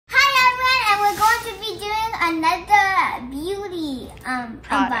another beauty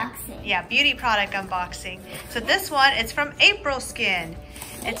unboxing. Yeah, beauty product unboxing. So this one, it's from April Skin.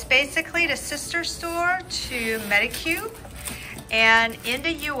 It's basically the sister store to Medicube. And in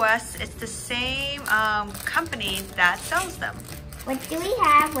the US, it's the same company that sells them. What do we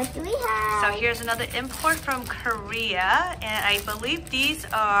have? What do we have? So here's another import from Korea. And I believe these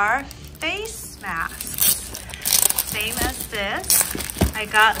are face masks. Same as this. I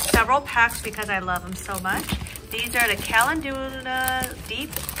got several packs because I love them so much. These are the Calendula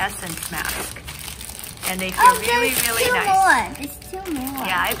Deep Essence Mask. And they feel really, really nice. There's two more.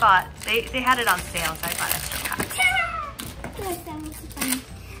 Yeah, I bought, they had it on sale, so I bought extra packs.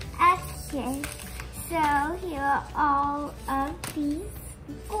 Okay, so here are all of these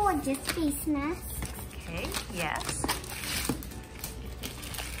gorgeous face masks. Okay, yes.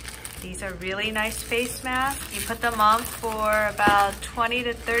 These are really nice face masks. You put them on for about 20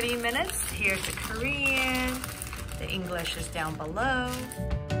 to 30 minutes. Here's the Korean. The English is down below.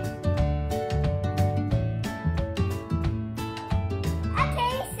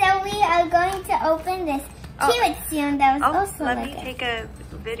 Okay, so we are going to open this carrot serum that was also let me take a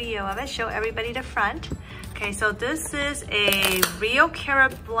video of it, show everybody the front. Okay, so this is a Real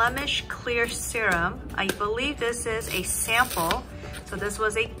Carrot Blemish Clear Serum. I believe this is a sample. So this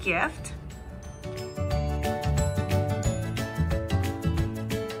was a gift.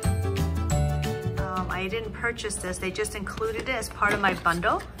 I didn't purchase this. They just included it as part of my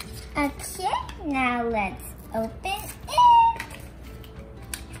bundle. Okay, now let's open it.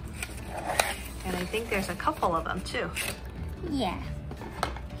 And I think there's a couple of them too. Yeah.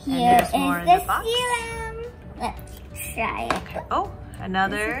 Here is the box. serum. Let's try it. Okay. Oh,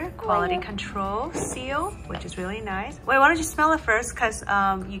 another quality control seal, which is really nice. Wait, why don't you smell it first? Because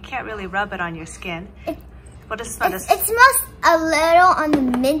you can't really rub it on your skin. What does it smell? It smells a little on the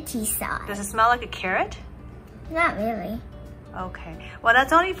minty side. Does it smell like a carrot? Not really. Okay. Well,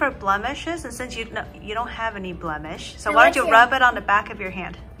 that's only for blemishes, and since you don't have any blemish, so why don't you rub it on the back of your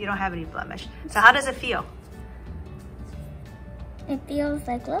hand? You don't have any blemish. So how does it feel? It feels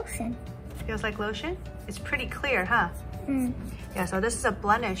like lotion. It feels like lotion? It's pretty clear, huh? Mm. Yeah, so this is a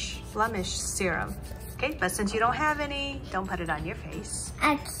blemish serum. Okay, but since you don't have any, don't put it on your face.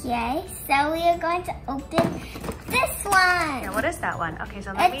 Okay, so we are going to open this one. Yeah, what is that one? Okay,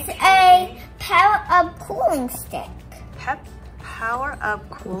 so let me It's a Power Up Cooling Stick. Power Up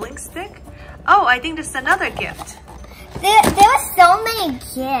Cooling Stick? Oh, I think this is another gift. There were so many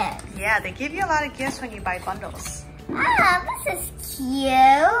gifts. Yeah, they give you a lot of gifts when you buy bundles. Ah, this is cute.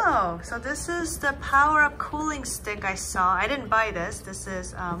 Oh, so this is the Power Up Cooling Stick I saw. I didn't buy this. This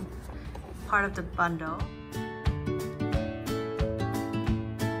is part of the bundle.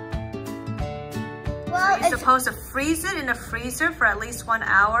 Well, You're supposed to freeze it in a freezer for at least 1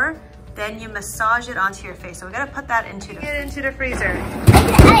 hour. Then you massage it onto your face. So we gotta put that into the freezer.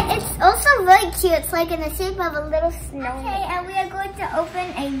 It's also really cute. It's like in the shape of a little snowman. Okay, and we are going to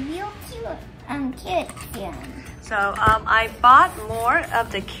open a real cute carrot serum. So I bought more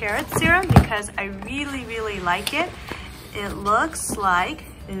of the carrot serum because I really, really like it. It looks like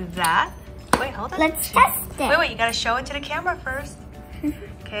that. Wait, hold on. Let's test it. Wait, you gotta show it to the camera first.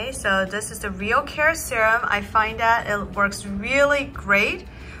 Okay, so this is the Real Carrot Serum. I find that it works really great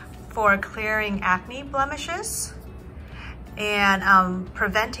for clearing acne blemishes and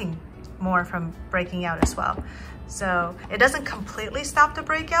preventing more from breaking out as well. So it doesn't completely stop the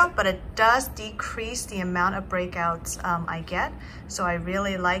breakout, but it does decrease the amount of breakouts I get. So I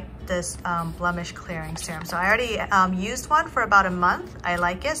really like this blemish clearing serum. So I already used one for about a month. I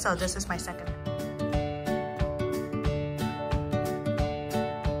like it, so this is my second.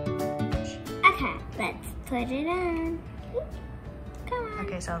 Okay, let's put it on. Come on.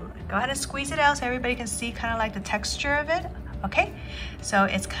 Okay, so go ahead and squeeze it out so everybody can see kind of like the texture of it. Okay, so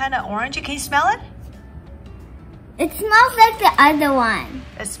it's kind of orangey. Can you smell it? It smells like the other one.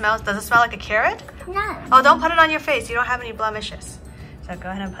 Does it smell like a carrot? No. Oh, don't put it on your face. You don't have any blemishes. So go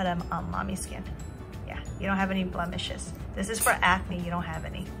ahead and put them on mommy's skin. Yeah, you don't have any blemishes. This is for acne. You don't have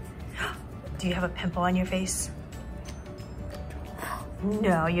any. Do you have a pimple on your face?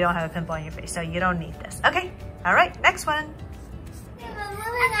 No, you don't have a pimple on your face, so you don't need this. Okay, all right, next one. We're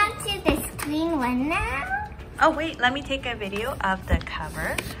moving on to this green one now. Oh wait, let me take a video of the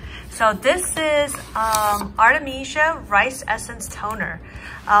cover. So this is Artemisia Rice Essence Toner.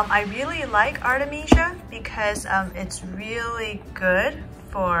 I really like Artemisia because it's really good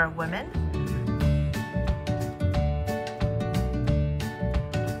for women.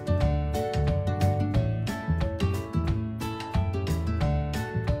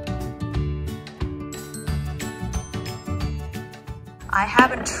 I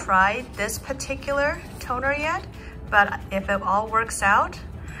haven't tried this particular toner yet, but if it all works out,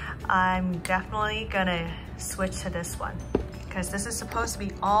 I'm definitely gonna switch to this one because this is supposed to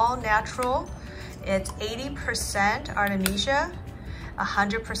be all natural. It's 80% Artemisia,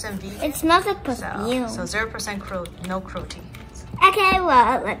 100% vegan. It smells like perfume. So 0% no cruelty. Okay,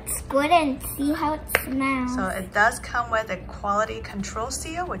 well, let's go ahead and see how it smells. So it does come with a quality control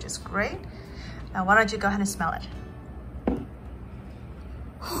seal, which is great. Now, why don't you go ahead and smell it?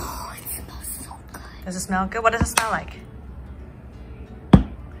 Oh, it smells so good. Does it smell good? What does it smell like?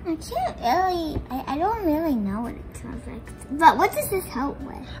 I can't really, I don't really know what it smells like. But what does this help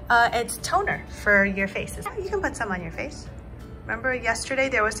with? It's toner for your face. You can put some on your face. Remember yesterday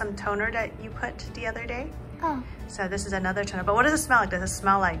there was some toner that you put the other day? Oh. So this is another toner. But what does it smell like? Does it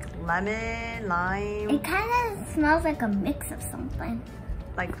smell like lemon, lime? It kind of smells like a mix of something.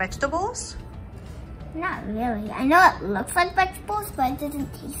 Like vegetables? Not really. I know it looks like vegetables, but it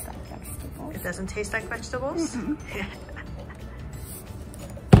doesn't taste like vegetables. It doesn't taste like vegetables? Okay.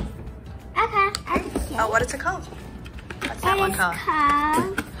 Oh, what is it called? What's that one called?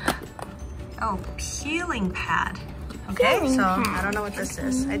 Called... Oh, peeling pad. Okay, peeling so pad. I don't know what this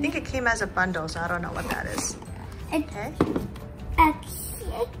is. I think it came as a bundle, so I don't know what that is. Okay.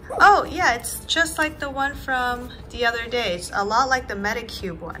 Oh, yeah, it's just like the one from the other day. It's a lot like the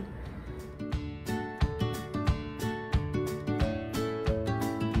Medicube one.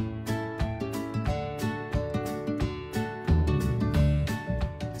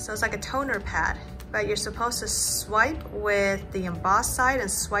 So it's like a toner pad, but you're supposed to swipe with the embossed side and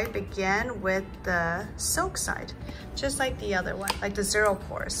swipe again with the silk side, just like the other one, like the zero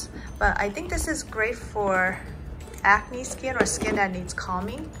pores. But I think this is great for acne skin or skin that needs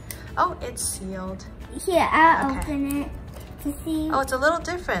calming. Oh, it's sealed. Here, I'll open it to see. Oh, it's a little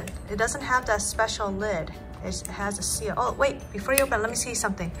different. It doesn't have that special lid. It has a seal. Oh, wait, before you open, let me see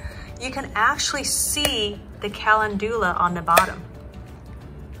something. You can actually see the calendula on the bottom.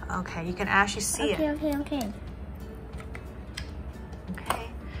 Okay, you can actually see it. Okay. Okay.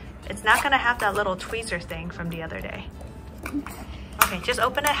 It's not gonna have that little tweezer thing from the other day. Okay, just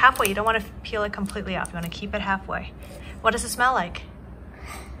open it halfway. You don't want to peel it completely off. You want to keep it halfway. What does it smell like?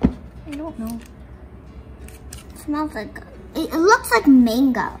 I don't know. It smells like, it looks like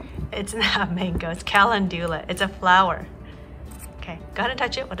mango. It's not mango, it's calendula. It's a flower. Okay, go ahead and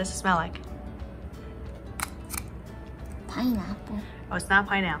touch it. What does it smell like? Pineapple. Oh, it's not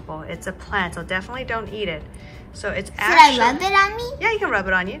pineapple. It's a plant, so definitely don't eat it. So it's Should I rub it on me? Yeah, you can rub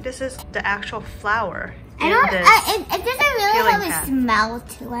it on you. This is the actual flower. It doesn't really have a smell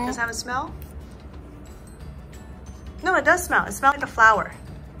to it. Does it have a smell? No, it does smell. It smells like a flower.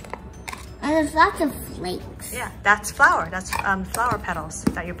 And there's lots of flakes. Yeah, that's flower. That's flower petals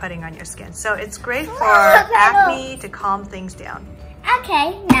that you're putting on your skin. So it's great for acne to calm things down.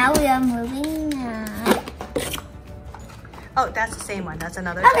 Okay, now we are moving on. Oh, that's the same one. That's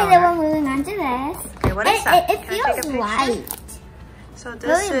another toner. then we're moving on to this. Okay, what is that? It feels light. So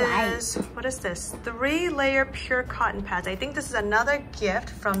this really is, what is this? 3-layer pure cotton pads. I think this is another gift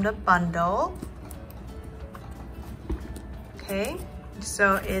from the bundle. Okay,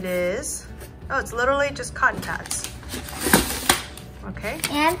 so it is, oh, it's literally just cotton pads. Okay.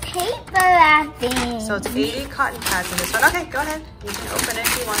 And paper wrapping. So it's 80 cotton pads in this one. Okay, go ahead. You can open it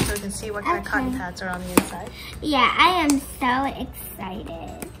if you want so we can see what kind of cotton pads are on the inside. Yeah, I am so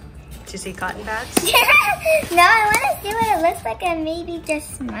excited. To see cotton pads? No, I want to see what it looks like and maybe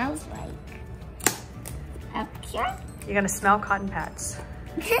just smells like. Up here? You're going to smell cotton pads.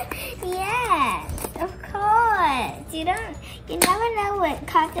 Yes, of course. You never know what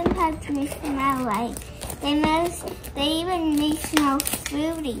cotton pads may smell like. They even may smell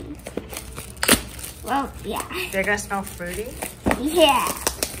fruity. Well, yeah. They're gonna smell fruity? Yeah.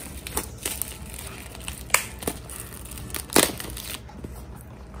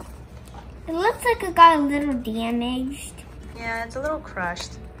 It looks like it got a little damaged. Yeah, it's a little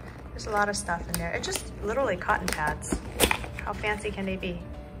crushed. There's a lot of stuff in there. It's just literally cotton pads. How fancy can they be?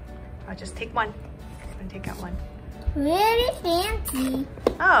 I'll just take one. I'm gonna take out one. Really fancy.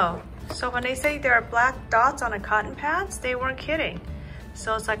 Oh, so when they say there are black dots on a cotton pads, they weren't kidding.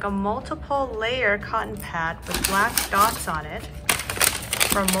 So it's like a multiple layer cotton pad with black dots on it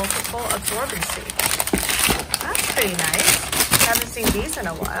for multiple absorbency. That's pretty nice. Haven't seen these in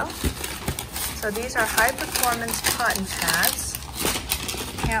a while. So these are high performance cotton pads.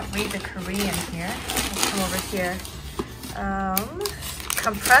 Can't read the Korean here. Let's come over here.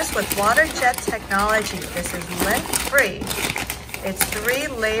 Compressed with water jet technology. This is lint-free. It's 3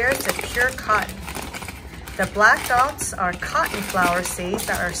 layers of pure cotton. The black dots are cotton flower seeds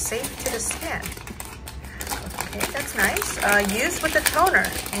that are safe to the skin. Okay, that's nice. Use with the toner.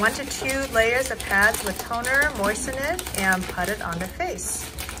 1 to 2 layers of pads with toner, moisten it, and put it on the face.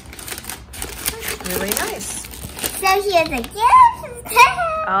 Really nice. So here's a gift.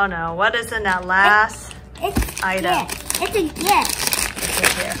 Oh no, what is in that last item? Gift. It's a gift. It's a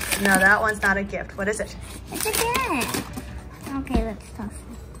gift. No, that one's not a gift. What is it? It's a gift. Okay, let's toss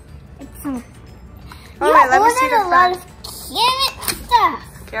it. It's some... All right, let me see the a lot of carrot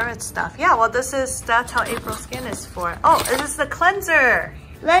stuff. Carrot stuff. Yeah, well, that's how April's skin is for. Oh, this is the cleanser.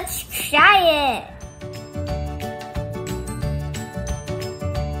 Let's try it.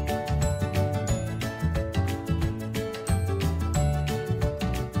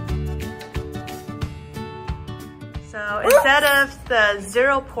 So instead of the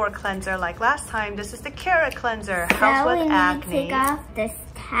zero pore cleanser like last time, this is the carrot cleanser. Helps with acne. We need to take off this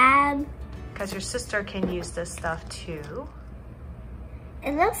tab. Because your sister can use this stuff too.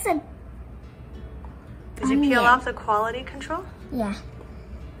 It looks like... Did you peel off the quality control? Yeah.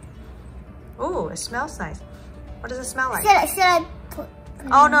 Ooh, it smells nice. What does it smell like? Should I put...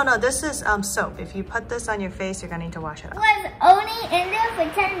 Oh, no, this is soap. If you put this on your face, you're going to need to wash it off. It was only in there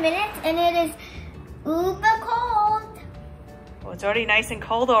for 10 minutes and it is uber cold. Well, it's already nice and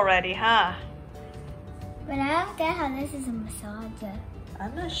cold already, huh? But I don't get how this is a massager.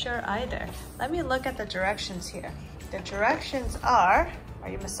 I'm not sure either. Let me look at the directions here. The directions are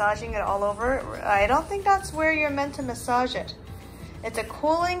you massaging it all over? I don't think that's where you're meant to massage it. It's a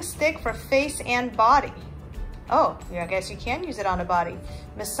cooling stick for face and body. Oh, yeah, I guess you can use it on the body.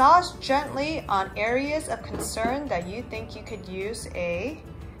 Massage gently on areas of concern that you think you could use a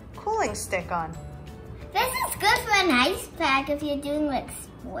cooling stick on. This is good for an ice pack if you're doing like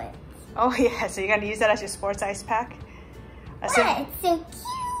sports. Oh yeah, so you're gonna use that as your sports ice pack? Yeah, it's so cute.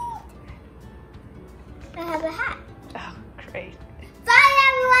 I have a hat. Oh, great. Bye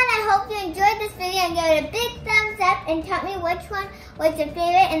everyone, I hope you enjoyed this video and give it a big thumbs up and tell me which one was your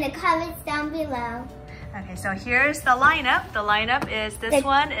favorite in the comments down below. Okay, so here's the lineup. The lineup is this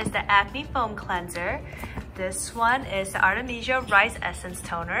one is the Acne Foam Cleanser. This one is the Artemisia Rice Essence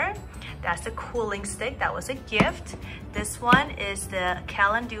Toner. That's the cooling stick, that was a gift. This one is the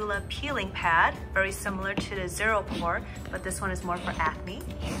Calendula Peeling Pad, very similar to the Zero Pore, but this one is more for acne.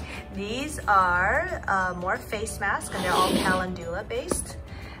 These are more face masks, and they're all Calendula based.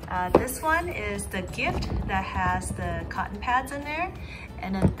 This one is the gift that has the cotton pads in there.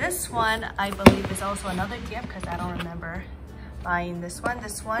 And then this one, I believe, is also another gift because I don't remember buying this one.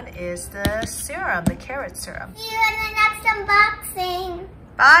 This one is the serum, the carrot serum. See you in the next unboxing.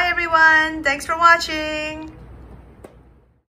 Bye everyone, thanks for watching.